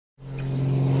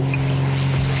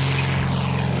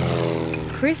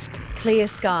Crisp, clear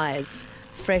skies,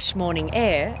 fresh morning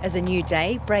air as a new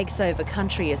day breaks over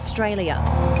country Australia.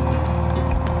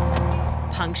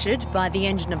 Punctured by the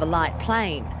engine of a light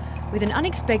plane, with an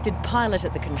unexpected pilot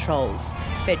at the controls,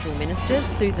 Federal Minister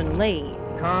Sussan Ley.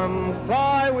 Come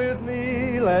fly with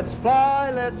me, let's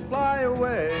fly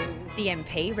away. The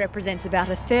MP represents about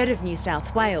a third of New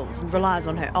South Wales and relies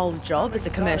on her old job as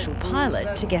a commercial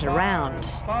pilot to get around.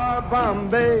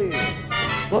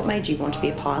 What made you want to be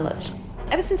a pilot?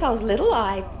 Ever since I was little,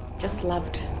 I just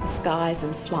loved the skies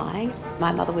and flying.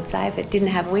 My mother would say if it didn't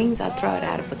have wings, I'd throw it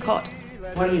out of the cot.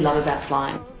 What do you love about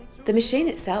flying? The machine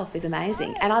itself is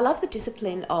amazing, and I love the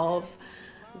discipline of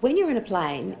when you're in a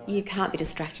plane, you can't be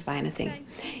distracted by anything.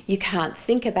 You can't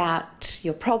think about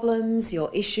your problems, your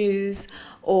issues,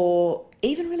 or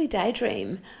even really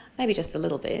daydream, maybe just a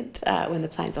little bit, when the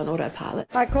plane's on autopilot.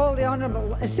 I call the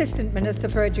Honourable Assistant Minister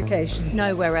for Education.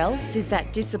 Nowhere else is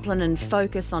that discipline and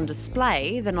focus on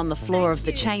display than on the floor of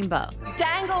the chamber.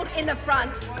 Dangled in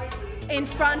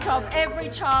front of every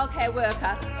childcare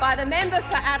worker by the member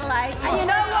for Adelaide. And you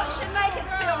know what should make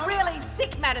us feel really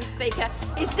sick, Madam Speaker,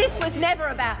 is this was never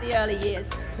about the early years.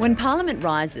 When Parliament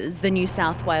rises, the New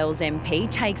South Wales MP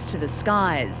takes to the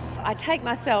skies. I take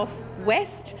myself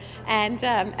west, and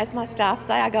as my staff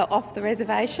say, I go off the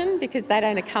reservation because they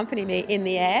don't accompany me in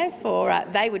the air for,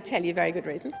 they would tell you, very good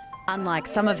reasons. Unlike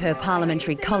some of her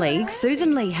parliamentary colleagues,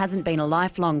 Sussan Ley hasn't been a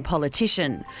lifelong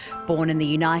politician. Born in the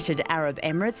United Arab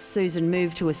Emirates, Sussan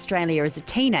moved to Australia as a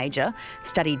teenager,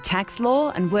 studied tax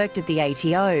law and worked at the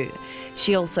ATO.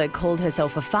 She also called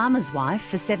herself a farmer's wife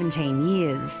for 17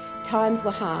 years. Times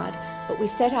were hard, but we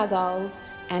set our goals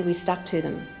and we stuck to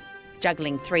them.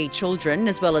 Juggling 3 children,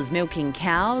 as well as milking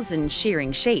cows and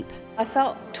shearing sheep. I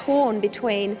felt torn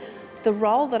between the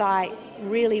role that I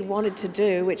really wanted to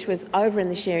do, which was over in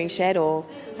the shearing shed, or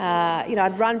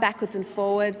I'd run backwards and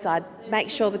forwards, I'd make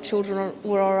sure the children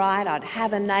were all right, I'd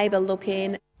have a neighbour look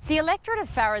in. The electorate of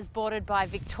Farrer is bordered by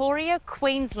Victoria,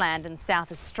 Queensland and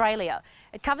South Australia.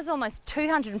 It covers almost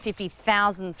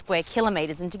 250,000 square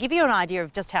kilometres, and to give you an idea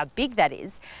of just how big that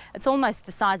is, it's almost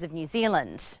the size of New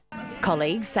Zealand.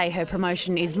 Colleagues say her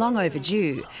promotion is long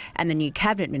overdue, and the new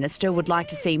Cabinet Minister would like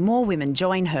to see more women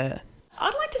join her.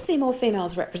 I'd like to see more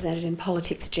females represented in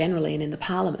politics generally and in the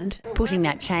Parliament. Putting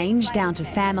that change down to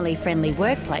family-friendly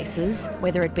workplaces,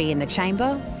 whether it be in the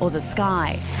chamber or the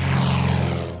sky.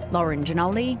 Lauren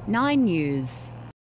Giannoli, 9 News.